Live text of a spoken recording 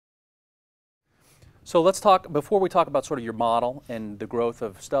So let's talk, before we talk about sort of your model and the growth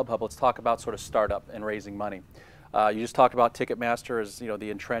of Stubhub, let's talk about sort of startup and raising money. You just talked about Ticketmaster as, you know, the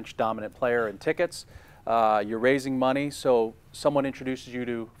entrenched dominant player in tickets. You're raising money, so someone introduces you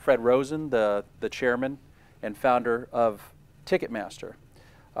to Fred Rosen, the chairman and founder of Ticketmaster.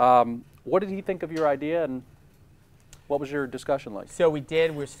 What did he think of your idea, and what was your discussion like? So we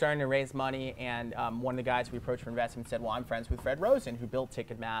were starting to raise money, and one of the guys we approached for investment said, well, I'm friends with Fred Rosen, who built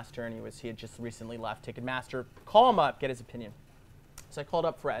Ticketmaster, and he had just recently left Ticketmaster. Call him up, get his opinion. So I called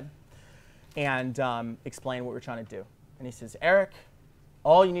up Fred and explained what we're trying to do. And he says, Eric,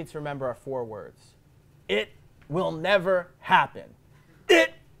 all you need to remember are 4 words. It will never happen.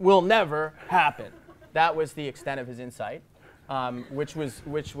 It will never happen. That was the extent of his insight, which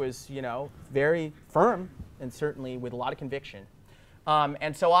was, you know, very firm and certainly with a lot of conviction.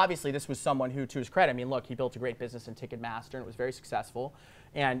 And so obviously this was someone who, to his credit, I mean, look, he built a great business in Ticketmaster and it was very successful.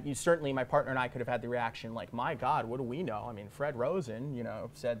 And certainly my partner and I could have had the reaction like, my God, what do we know? I mean, Fred Rosen, you know,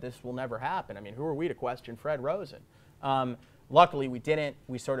 said this will never happen. I mean, who are we to question Fred Rosen? Luckily, we didn't.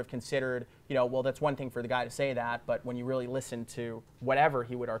 We sort of considered, you know, well, that's one thing for the guy to say that, but when you really listen to whatever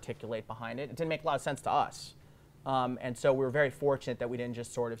he would articulate behind it, it didn't make a lot of sense to us. And so we were very fortunate that we didn't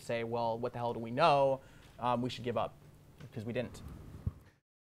just sort of say, well, what the hell do we know? We should give up, because we didn't.